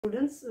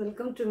Students,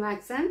 welcome to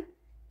Maths and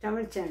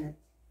Tamil channel.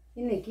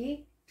 இன்னைக்கு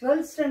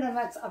 12th standard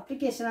maths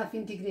application of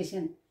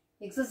integration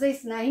exercise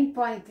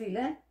 9.3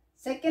 ல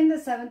second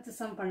and 7th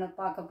sum பண்ண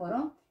பார்க்க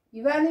போறோம்.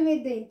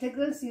 Evaluate the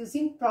integrals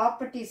using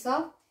properties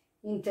of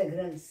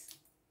integrals.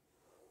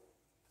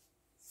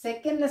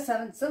 Second and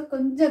 7th sum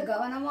கொஞ்சம்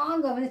கவனமா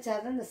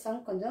கவனிச்சாதான் இந்த sum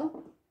கொஞ்சம்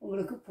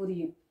உங்களுக்கு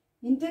புரியும்.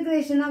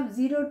 Integration of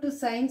 0 to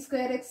sin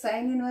square x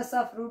sin inverse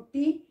of root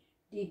t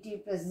dt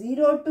plus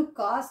 0 to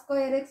cos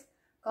square x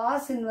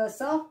cos inverse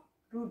of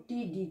root t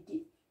dt.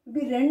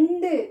 இப்படி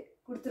ரெண்டு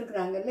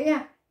கொடுத்துருக்குறாங்க இல்லையா?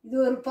 இது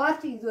ஒரு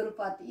பார்ட், இது ஒரு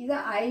பார்ட். இதை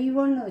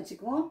I1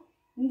 வச்சுக்குவோம்,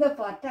 இந்த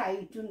பார்ட்டை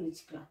I2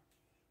 வச்சுக்கலாம்.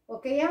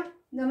 ஓகேயா?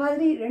 இந்த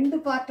மாதிரி ரெண்டு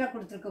பார்ட்டாக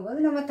கொடுத்துருக்கும்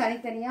போது நம்ம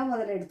தனித்தனியாக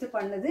முதல்ல எடுத்து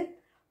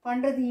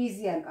பண்ணுறது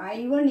ஈஸியாக இருக்கும்.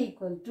 I1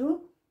 equal to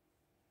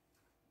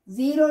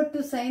 0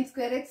 to sin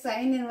square x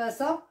sin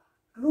inverse of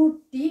root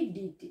t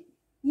dt.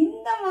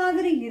 இந்த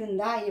மாதிரி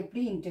இருந்தால்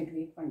எப்படி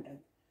இன்டெகிரேட்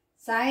பண்ணுறது?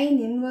 sin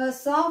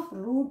inverse of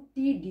root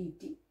t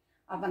dt.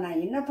 அப்போ நான்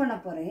என்ன பண்ண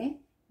போகிறேன்,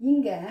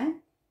 இங்கே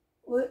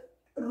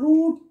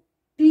ரூட்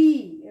டி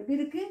எப்படி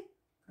இருக்கு,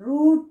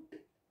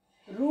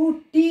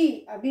 ரூட் டி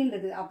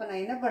அப்படின்றது. அப்போ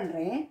நான் என்ன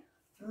பண்ணுறேன்,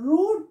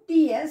 ரூட்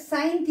டீயை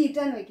சைன்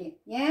தீட்டான்னு வைக்கேன்.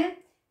 ஏன்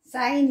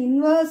sine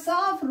inverse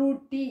of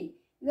root D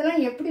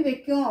இதெல்லாம் எப்படி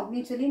வைக்கும்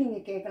அப்படின்னு சொல்லி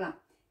நீங்கள் கேட்கலாம்.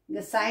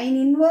 இந்த சைன்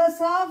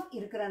இன்வர்ஸ் ஆஃப்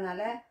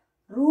இருக்கிறனால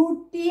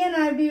ரூட் டீயை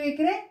நான் எப்படி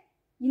வைக்கிறேன்,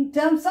 இன்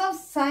டேர்ம்ஸ்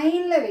ஆஃப்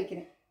சைனில்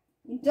வைக்கிறேன்.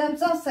 இன்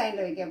டேர்ம்ஸ் ஆஃப்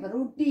சைனில் வைக்கிறேன். அப்போ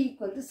root D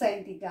equal to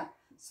sine theta.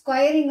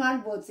 Squaring on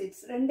both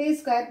sides, ரெண்டையும்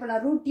ஸ்கொயர்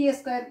பண்ணால் ரூட் டீயை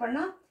ஸ்கொயர்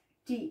பண்ணால்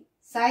டி,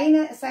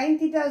 சைன்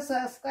தீட்டா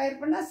ஸ்கொயர்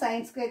பண்ணால்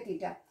சைன் ஸ்கொயர்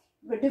தீட்டா.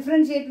 இப்போ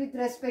differentiate with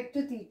respect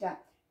to theta.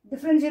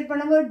 Differentiate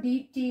பண்ணும்போது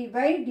டிடி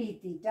பை டி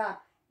தீட்டா.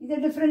 இதை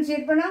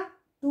டிஃப்ரென்ஷியேட் பண்ணால்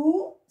 2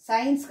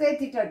 sine square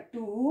theta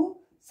 2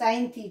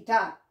 sine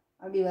theta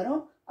அப்படி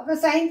வரும்.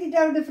 அப்புறம் சைன்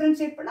தீட்டாவை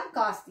டிஃப்ரென்ஷியேட் பண்ணால்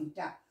காஸ்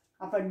தீட்டா.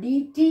 அப்போ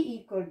DD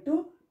equal to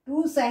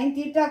 2 sine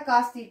theta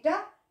cos theta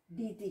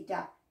D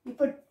theta.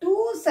 இப்போ 2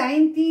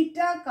 sine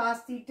theta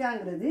cos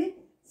தீட்டாங்கிறது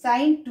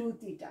sign 2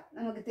 theta.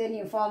 நமக்கு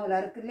தெரியும், ஃபார்முலா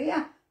இருக்கு இல்லையா?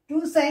 2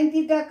 sine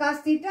theta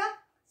cos theta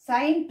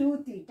sine 2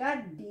 theta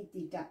D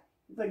theta.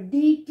 இப்போ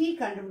டிடி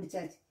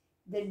கண்டுபிடிச்சாச்சு.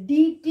 இந்த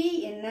டிடி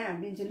என்ன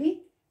அப்படின்னு சொல்லி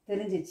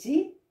தெரிஞ்சிச்சு.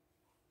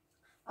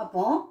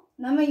 அப்போ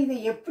நம்ம இதை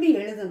எப்படி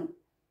எழுதணும்,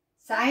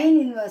 சைன்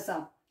இன்வர்ஸ்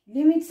ஆஃப்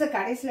லிமிட்ஸை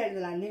கடைசியில்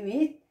எழுதலாம்.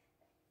 Limit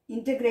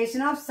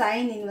integration of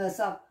sine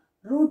inverse of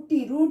root D.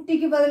 Root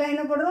டிக்கு பதிலாக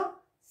என்ன பண்ணுறோம்,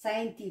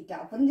 சைன் தீட்டா.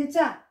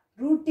 புரிஞ்சிச்சா?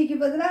 ரூட் டிக்கு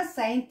பதிலாக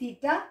சைன்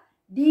தீட்டா,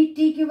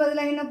 டிடிக்கு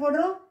பதிலாக என்ன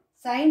போடுறோம்,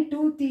 சைன்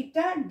 2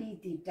 தீட்டா டி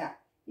தீட்டா.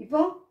 இப்போ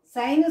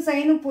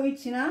சைனும்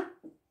போயிடுச்சுன்னா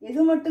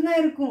எது மட்டும்தான்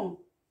இருக்கும்,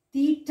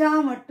 தீட்டா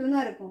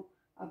மட்டும்தான் இருக்கும்.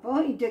 அப்போ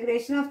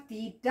integration of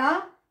theta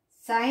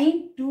sine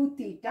 2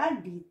 theta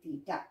D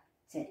theta.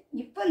 சரி,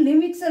 இப்போ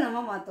லிமிட்ஸை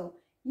நம்ம மாற்றோம்.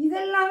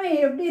 இதெல்லாமே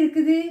எப்படி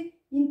இருக்குது,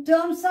 இன்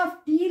டேர்ம்ஸ் ஆஃப்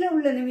டீல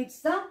உள்ள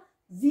லிமிட்ஸ் தான்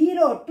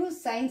 0 to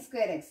sine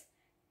square X.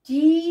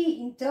 D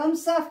in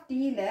terms of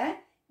டீல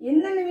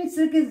என்ன லிமிட்ஸ்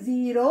இருக்கு,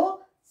 0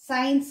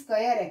 சைன்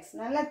ஸ்கொயர் எக்ஸ்.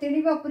 நல்லா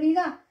தெளிவாக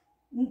புரியுதா?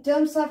 இன்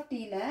டேர்ம்ஸ் ஆஃப்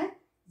டீல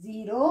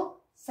 0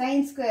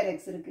 சைன் ஸ்கொயர்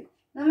எக்ஸ் இருக்கு.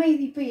 நம்ம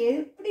இது இப்போ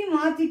எப்படி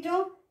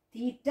மாற்றிட்டோம்,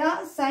 theta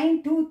sine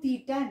 2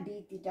 theta D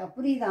theta.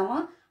 புரியுதாமா?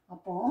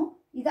 அப்போ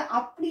இதை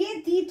அப்படியே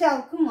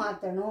தீட்டாவுக்கு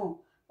மாற்றணும்.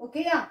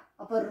 ஓகேயா?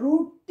 அப்போ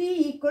root D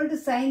equal to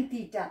sine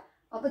theta.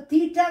 அப்போ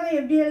தீட்டாவை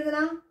எப்படி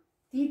எழுதலாம்,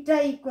 theta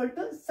equal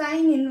to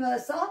sine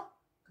inverse of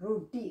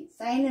root D,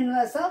 sine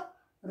inverse of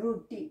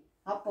root D.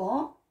 அப்போ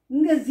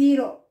இங்கே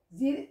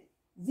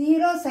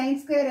 0 சைன்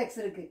ஸ்கொயர் எக்ஸ்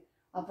இருக்கு.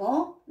 அப்போ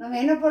நம்ம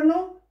என்ன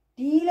பண்ணணும்,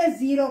 டீல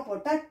 0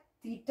 போட்டால்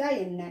தீட்டா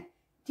என்ன,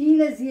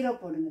 டீல 0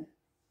 போடுங்க.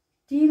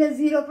 டீல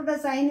 0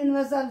 போட்டால் சைன்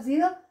இன்வர்ஸ் ஆஃப்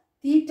 0,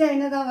 தீட்டா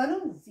என்ன தான்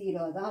வரும்,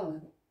 0 தான்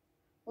வரும்.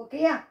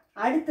 ஓகேயா?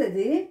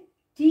 அடுத்தது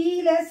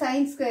டீல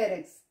சைன் ஸ்கொயர்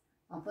எக்ஸ்.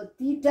 அப்போ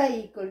theta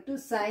equal to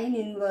sine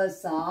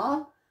inverse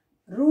of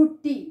root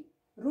D.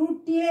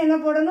 Root டீல என்ன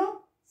போடணும்,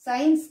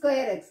 sine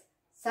square X.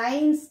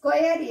 Sine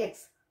square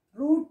X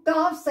root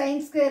of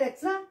sine square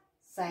எக்ஸ்னா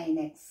sine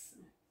x.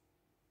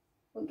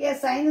 Okay,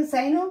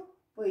 சைனும்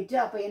போயிட்டு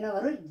அப்போ என்ன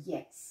வரும்,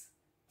 X.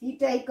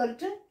 Theta equal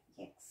to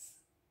X.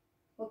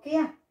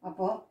 ஓகேயா?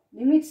 அப்போ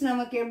லிமிட்ஸ்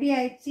நமக்கு எப்படி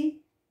ஆயிடுச்சு,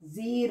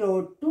 0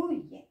 டு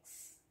எக்ஸ்.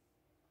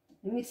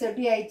 லிமிட்ஸ்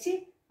எப்படி ஆயிடுச்சு,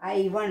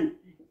 I1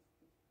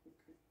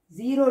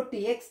 0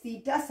 to X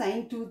theta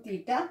sine 2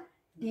 theta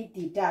D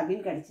theta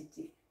அப்படின்னு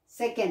கிடைச்சிச்சு.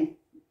 செகண்ட்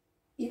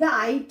இதை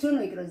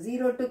I2ன்னு வைக்கிறோம்.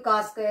 0 to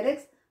cos square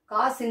X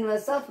cos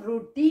inverse of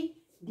root D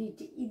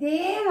DD. இதே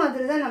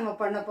மாதிரி தான் நம்ம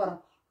பண்ண போகிறோம்.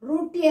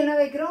 ரூட் டி என்ன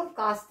வைக்கிறோம்,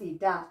 cos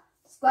theta.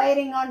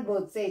 Squaring on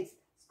both sides.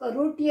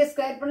 Root டியை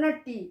square பண்ணால்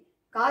டி,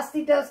 காஸ்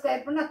தீட்டா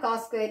ஸ்கொயர் பண்ணால்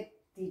cos square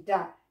theta.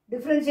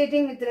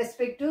 Differentiating with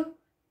respect to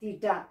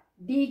theta.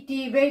 DD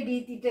by D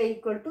theta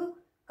equal to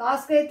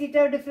cos square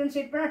தீட்டாவை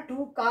டிஃப்ரென்ஷியேட் பண்ணால்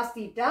 2 cos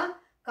theta.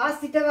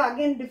 Cos தீட்டாவை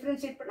again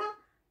differentiate பண்ணால்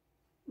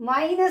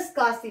minus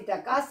cos theta.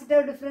 Cos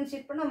தீட்டாவை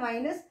differentiate பண்ணால்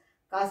minus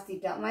cos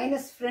theta.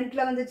 Minus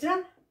ஃப்ரண்ட்ல வந்துச்சுன்னா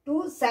 2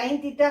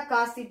 sine theta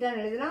cos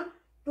தீட்டான்னு எழுதலாம்.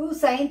 2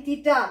 sine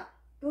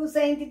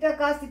theta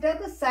cos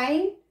தீட்டாவுக்கு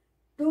sign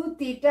 2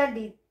 theta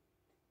D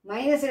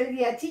minus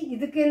எழுதியாச்சு.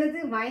 இதுக்கு என்னது,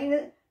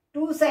 minus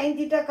 2 sin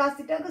theta cos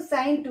theta க்கு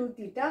sin 2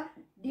 theta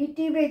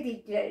dt by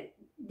theta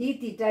d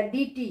theta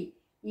dt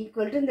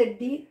equal to இந்த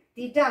d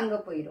theta அங்க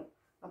போயிடும்.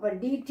 அப்ப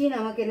dt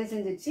நமக்கு என்ன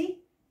செஞ்சிருச்சு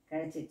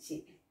கிடைச்சிருச்சு.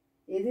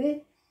 இது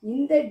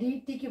இந்த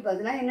dt க்கு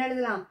பதிலா என்ன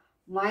எழுதலாம்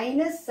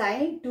minus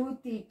sin 2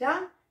 theta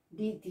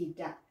d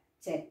theta.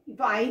 சரி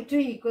இப்போ I2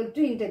 equal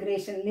to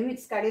integration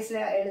limits கடைசில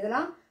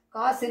எழுதலாம்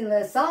cos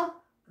inverse of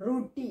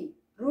root t.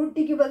 root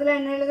t க்கு பதிலா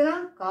என்ன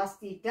எழுதலாம் cos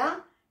theta.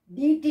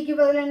 dt க்கு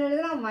பதிலா என்ன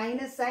எழுதலாம்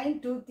minus sin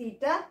 2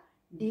 theta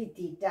d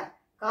theta.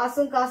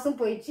 காசும் காசும்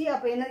போயிடுச்சு.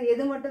 அப்ப என்ன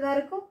எது மட்டும் தான்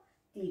இருக்கும்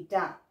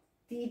theta.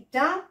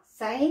 theta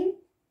sin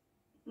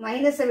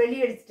minus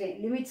வெளிய எடுத்துட்டேன்.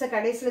 லிமிட்ஸை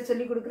கடைசில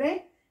சொல்லி கொடுக்கிறேன்.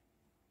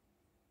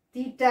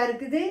 theta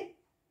இருக்குது.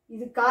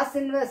 இது cos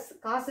inverse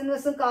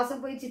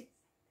காசும் போயிடுச்சு.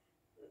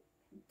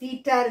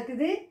 theta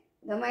இருக்குது.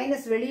 இந்த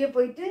மைனஸ் வெளியே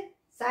போயிட்டு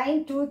sin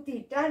 2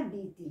 theta d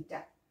theta.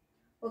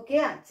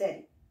 ஓகேயா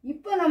சரி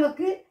இப்போ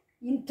நமக்கு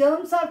in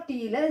terms of t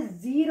ல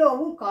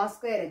 0வும் cos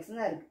square x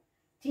தான் இருக்கு.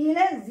 t ல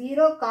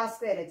 0 cos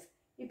square x.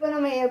 இப்போ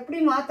நம்ம எப்படி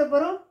மாத்த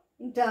போறோம்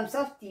in terms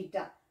of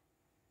theta.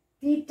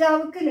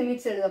 thetaவுக்கு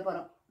limits எழுத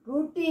போறோம்.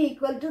 root t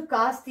equal to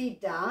cos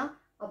theta.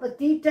 அப்ப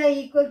theta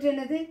equal to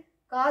என்னது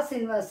cos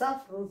inverse of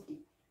root t.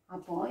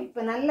 அப்போ இப்போ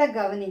நல்லா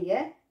கவனிங்க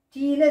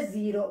t ல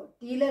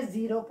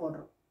 0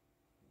 போடுறோம்.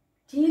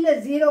 t ல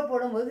 0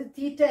 போடும்போது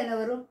theta என்ன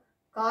வரும்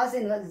cos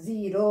inverse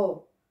 0.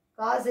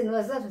 cos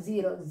inverse of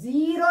 0.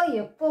 0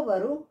 எப்போ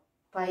வரும்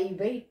pi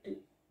by 2.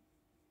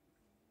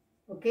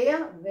 ஓகேயா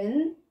when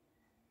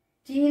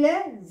t ல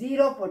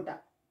 0 போட்டா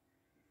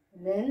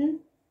when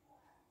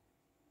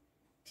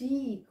t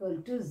equal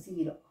to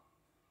 0.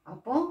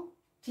 அப்போ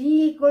t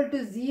equal to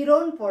 0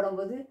 ன்னு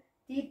போடும்போது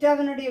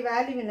தீட்டாவினுடைய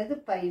வேல்யூ என்னது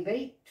pi by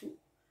 2.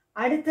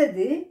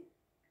 அடுத்தது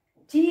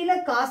t ல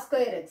cos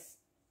square x.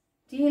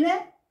 t ல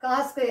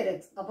cos square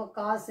x. அப்போ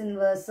cos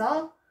inverse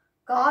of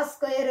cos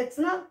square x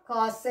னா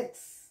cos x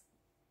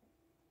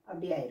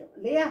அப்படி ஆயிரும்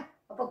இல்லையா.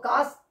 அப்போ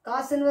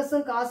cos inverse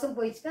காசும்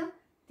போயிடுச்சுன்னா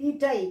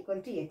theta equal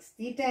to x.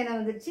 theta என்ன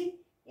வந்துருச்சு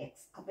x.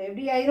 அப்போ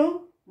எப்படி ஆயிரும்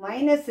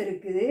மைனஸ்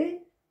இருக்குது.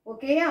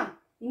 ஓகேயா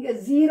இங்க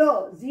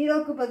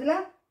 0க்கு பதிலா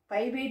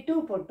pi by 2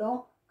 போட்டோம்.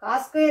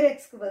 cos square x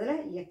க்கு பதிலா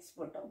x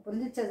போட்டோம்.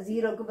 புரிஞ்சுச்சா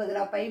 0க்கு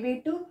பதிலா pi by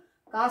 2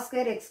 cos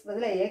square x க்கு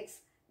பதிலா x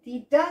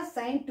theta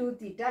sin 2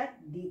 theta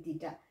d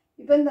theta.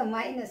 இப்போ இந்த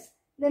மைனஸ்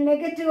இந்த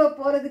நெகட்டிவ்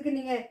போறதுக்கு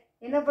நீங்க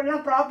என்ன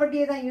பண்ணலாம்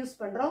ப்ராப்பர்ட்டியை தான் யூஸ்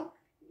பண்றோம்.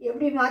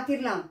 எப்படி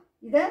மாத்திரலாம்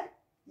இத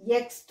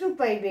x to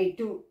pi by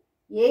 2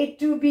 a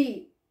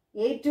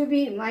to b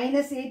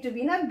minus a to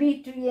b னா b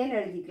to a ன்னு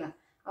எழுதிக்கலாம்.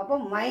 அப்போ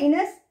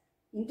minus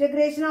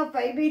integration of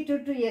pi by 2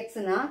 to x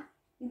னா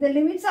இந்த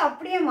லிமிட்ஸ்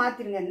அப்படியே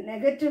மாத்திருங்க.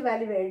 நெகட்டிவ்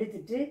வேல்யூவை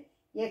எடுத்துட்டு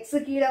x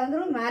கீழே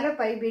வந்துடும் மேலே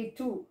pi by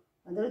 2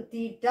 வந்துடும்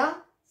theta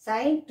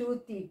sin 2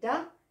 theta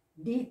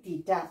d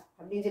theta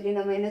அப்படின்னு சொல்லி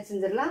நம்ம என்ன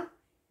செஞ்சிடலாம்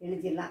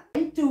எழுதிடலாம்.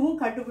 I2வும்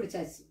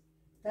கண்டுபிடிச்சாச்சு.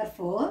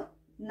 therefore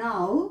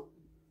now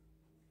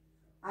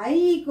I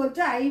equal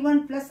to I1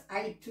 plus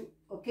I2.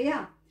 ஓகேயா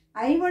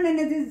I1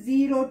 என்னது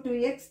 0 to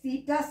x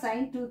theta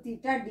sin 2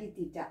 theta d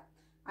theta.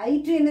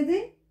 I2 என்னது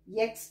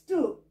x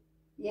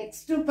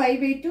to pi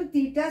by 2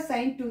 theta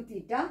sin 2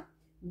 theta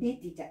d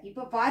theta.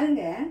 இப்போ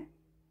பாருங்க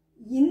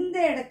இந்த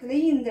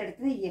இடத்துலயும்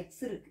x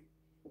இருக்கு.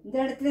 இந்த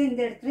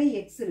இடத்துல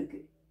x இருக்கு.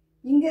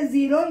 இங்க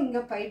 0 இங்க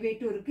pi by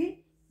 2 இருக்கு.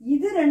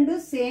 இது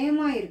ரெண்டும்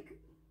சேமா இருக்கு.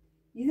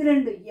 இது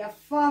ரெண்டும்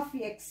f of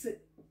x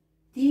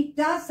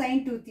theta sin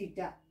 2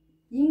 theta.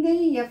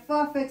 இங்கேயும் f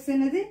of x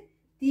என்னது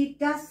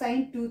theta sin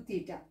 2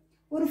 theta.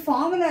 ஒரு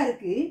ஃபார்முலா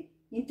இருக்கு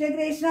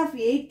integration of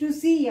a to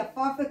c f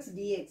of x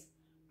dx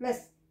plus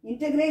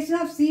integration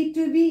of c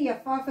to b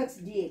f of x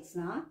dx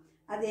னா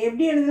அது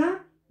எப்படி எழுதலாம்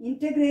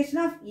integration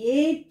of a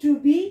to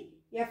b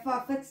f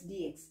of x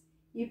dx.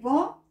 இப்போ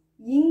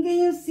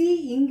இங்கேயும்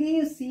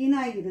c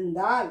னா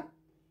இருந்தால்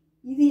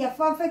இது f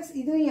of x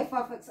இதுவும் f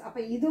of x. அப்ப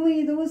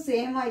இதுவும்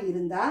சேமா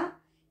இருந்தா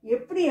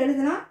எப்படி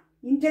எழுதுனா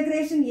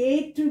integration a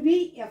to b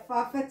f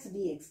of x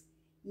dx.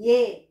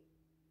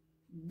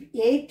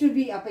 a to b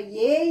அப்ப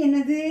a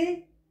என்னது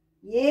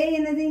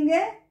இங்க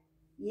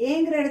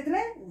aங்கிற இடத்துல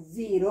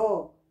 0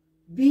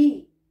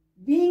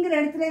 bங்கிற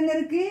இடத்துல என்ன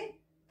இருக்கு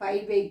pi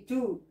by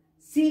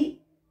 2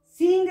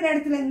 cங்கிற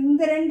இடத்துல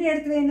இந்த ரெண்டு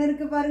இடத்துல என்ன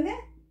இருக்கு பாருங்க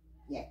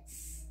x.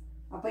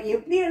 அப்ப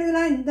எப்படி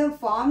எழுதலாம் இந்த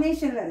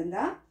ஃபார்மேஷன்ல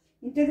இருந்தா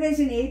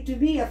integration a to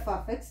b f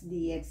of x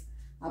dx.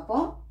 அப்போ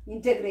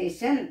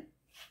integration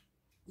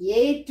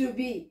a to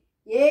b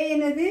a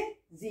என்னது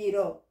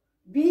 0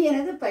 b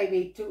என்னது pi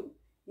by 2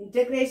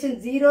 integration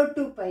 0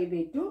 to pi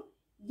by 2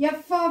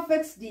 f of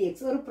x dx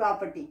ஒரு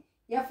ப்ராப்பர்ட்டி.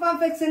 f of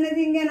x என்னது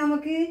இங்க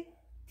நமக்கு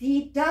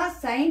theta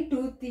sin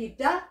 2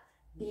 theta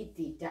d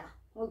theta.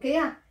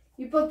 ஓகேயா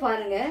இப்போ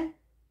பாருங்க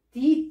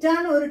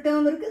தீட்டான்னு ஒரு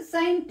டேர்ம் இருக்கு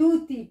sin 2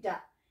 theta.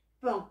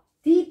 இப்போ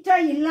தீட்டா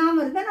இல்லாம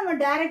இருந்தா நம்ம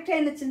டைரக்டா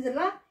என்ன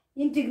செஞ்சிடலாம்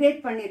இன்டிகிரேட்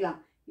பண்ணிடலாம்.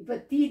 இப்போ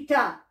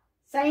தீட்டா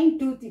sin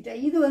 2 theta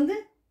இது வந்து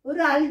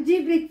ஒரு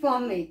அல்ஜிப்ரிக்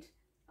ஃபார்மேட்.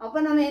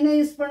 அப்ப நம்ம என்ன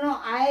யூஸ் பண்ணோம்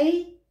I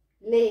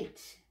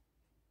late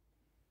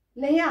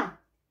இல்லையா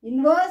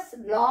இன்வர்ஸ்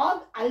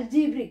லாக்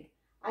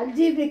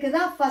அல்ஜிப்ரிக்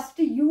தான்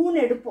ஃபர்ஸ்ட்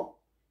யூன்னு எடுப்போம்.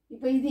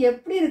 இப்போ இது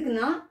எப்படி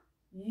இருக்குன்னா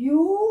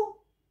u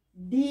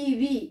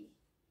dv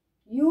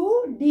u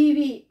dv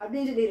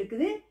அப்படின்னு சொல்லி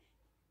இருக்குது.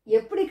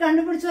 எப்படி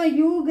கண்டுபிடிச்சோம்?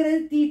 uங்கிறது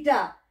தீட்டா,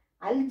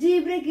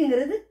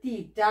 அல்ஜீப்ரிக்ங்கிறது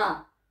தீட்டா.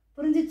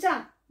 புரிஞ்சுச்சா?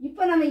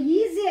 இப்போ நம்ம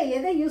ஈஸியா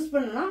எதை யூஸ்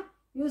பண்ணலாம்?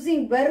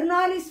 யூசிங்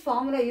பெர்னாலிஸ்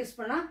ஃபார்முலா யூஸ்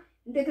பண்ணா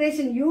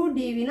இன்டகிரேஷன் u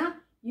dv னா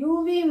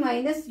uv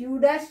minus u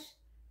dash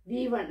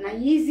v1. நான்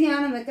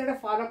ஈஸியான மெத்தடை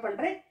ஃபாலோ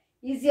பண்றேன்,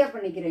 ஈஸியா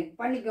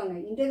பண்ணிக்கோங்க.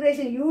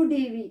 Integration u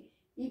dv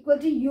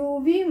equal to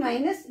uv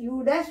minus u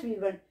dash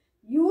v1.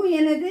 u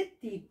என்னது?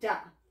 தீட்டா.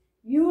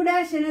 u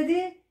dash என்னது?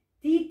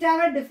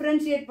 தீட்டாவை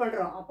டிஃபரன்ஷியேட்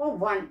பண்றோம், அப்போ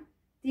 1.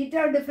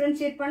 தீட்டாவை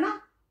டிஃபரன்ஷியேட் பண்ணா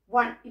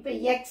 1. இப்போ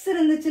x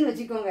இருந்துச்சுன்னு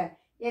வச்சுக்கோங்க,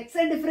 x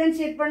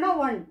டிஃபரன்ஷியேட் பண்ணா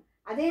 1.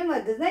 அதே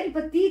மாதிரி தான்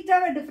இப்போ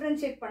தீட்டாவை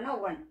டிஃபரன்ஷியேட் பண்ணா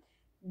 1.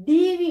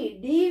 dv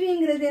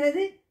dvங்கிறது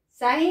என்னது?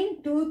 sin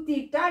 2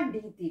 theta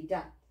d theta.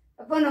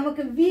 அப்போ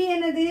நமக்கு v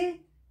என்னது?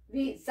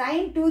 v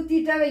sin 2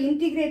 thetaவை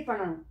இன்டிகிரேட்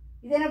பண்ணணும்.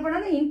 இது என்ன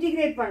பண்ணணும்?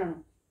 இன்டிகிரேட்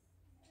பண்ணணும்.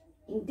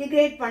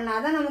 இன்டிகிரேட்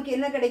பண்ணாதான் நமக்கு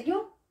என்ன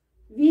கிடைக்கும்?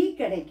 v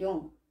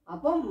கிடைக்கும்.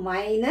 அப்போ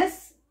மைனஸ்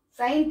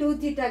sin 2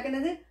 theta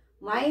என்னது?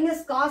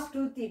 Minus cos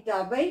 2 theta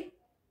by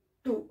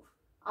 2.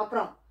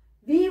 அப்புறம்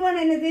v1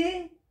 என்னது?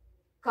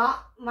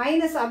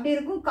 மைனஸ் அப்படி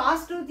இருக்கும்.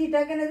 cos 2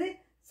 theta என்னது?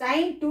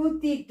 sin 2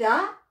 theta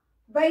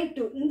by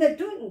 2. இந்த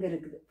 2 இங்க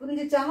இருக்குது.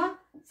 புரிஞ்சுச்சாமா?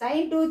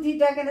 sin 2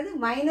 theta என்னது?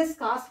 Minus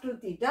cos 2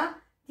 theta.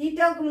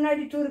 தீட்டாவுக்கு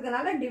முன்னாடி 2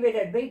 இருக்கனால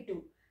டிவைடட் பை 2.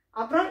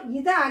 அப்புறம்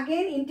இதை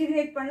அகைன்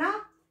இன்டிகிரேட் பண்ணா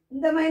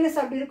இந்த மைனஸ்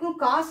அப்படி இருக்கும்.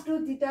 cos 2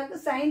 thetaக்கு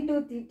sin 2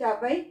 theta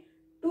by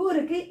 2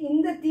 இருக்கு.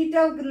 இந்த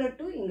தீட்டாவுக்கு உள்ள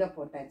 2 இங்க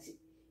போட்டாச்சு.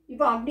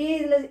 இப்போ அப்படியே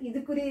இதுல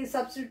இதுக்குரிய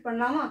சப்ஸ்டிட்யூட்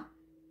பண்ணலாமா?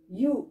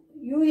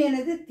 u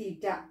என்னது?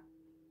 தீட்டா.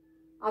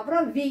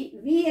 அப்புறம்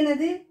v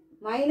என்னது?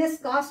 Minus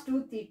cos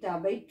 2 theta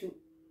by 2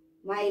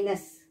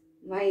 minus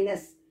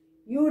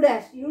u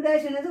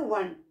dash என்னது?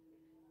 1.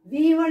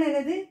 v1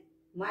 என்னது?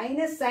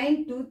 Minus sin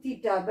 2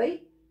 theta by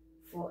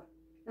 4.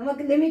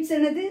 நமக்கு லிமிட்ஸ்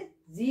என்னது?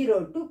 0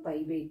 to pi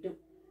by 2.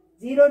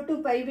 0 to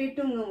pi by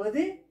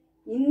 2ங்கும்போது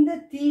இந்த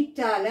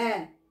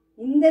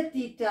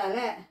தீட்டால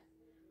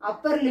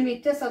அப்பர்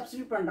லிமிட்டை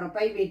சப்ஸ்டிட்யூட் பண்றோம்.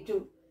 pi by 2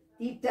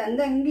 தீட்டா,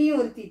 அந்த இங்கேயும்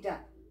ஒரு theta,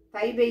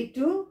 pi by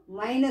 2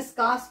 minus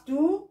cos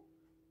 2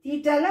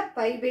 தீட்டால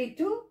pi by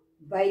 2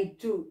 by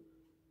 2.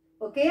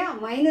 ஓகேயா?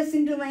 Minus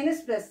into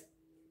minus plus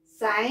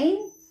sin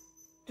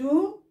 2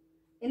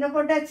 என்ன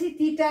போட்டாச்சு?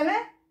 தீட்டால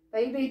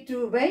pi by 2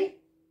 by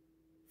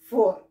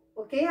 4.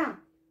 ஓகேயா?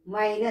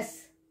 மைனஸ்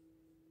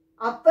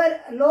அப்பர்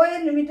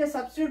லோயர் லிமிட்டை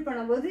சப்ஸ்டிட்யூட்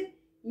பண்ணும்போது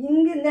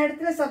இங்க இந்த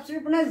இடத்துல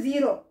சப்ஸ்டிட்யூட் பண்ணா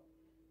 0,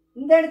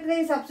 இந்த இடத்துல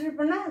சப்ஸ்டிட்யூட்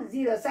பண்ணா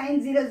 0, sin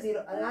 0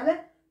 0. அதனால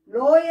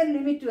லோயர்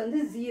லிமிட் வந்து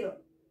 0.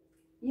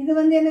 இது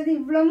வந்து என்னது?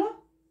 இவ்வளவும்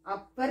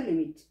அப்பர்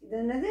லிமிட். இது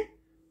என்னது?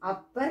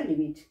 Upper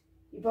limit.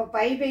 இப்போ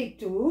pi by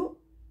 2,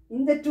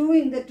 இந்த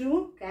 2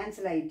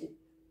 கேன்சல் ஆயிட்டு.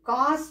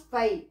 cos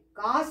pi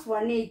cos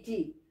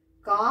 180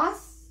 cos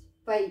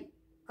pi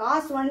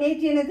cos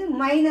 180 என்னது?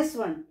 மைனஸ்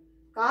 1.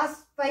 cos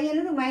pi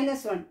என்னது?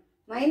 Minus 1.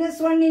 Minus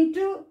 1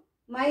 into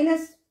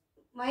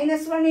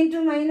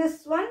minus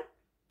 1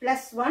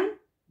 plus 1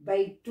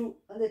 by 2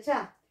 வந்துச்சா?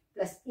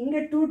 பிளஸ் இங்க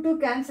 2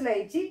 கேன்சல்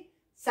ஆயிடுச்சு.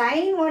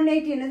 sin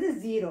 180 என்னது?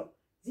 0.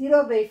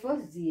 0 by 4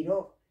 0.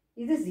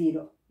 இது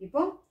 0.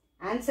 இப்போ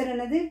ஆன்சர்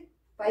என்னது?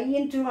 pi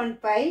into 1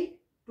 pi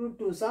 2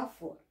 2s are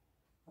 4.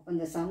 அப்போ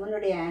இந்த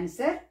சம்மனுடைய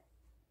ஆன்சர்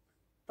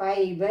pi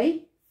by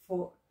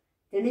 4.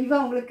 தெளிவா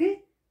உங்களுக்கு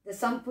இந்த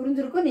சம்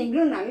புரிஞ்சிருக்கும்.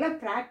 நீங்களும் நல்லா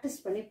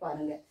பிராக்டிஸ் பண்ணி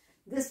பாருங்க.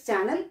 This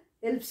channel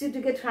helps you to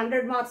get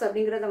 100 marks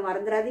அப்படிங்கறத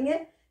மறந்துடாதீங்க.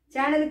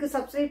 சேனலுக்கு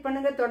சப்ஸ்கிரைப்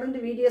பண்ணுங்க, தொடர்ந்து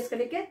வீடியோஸ்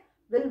கிடைக்க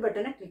பெல்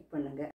பட்டனை கிளிக் பண்ணுங்க.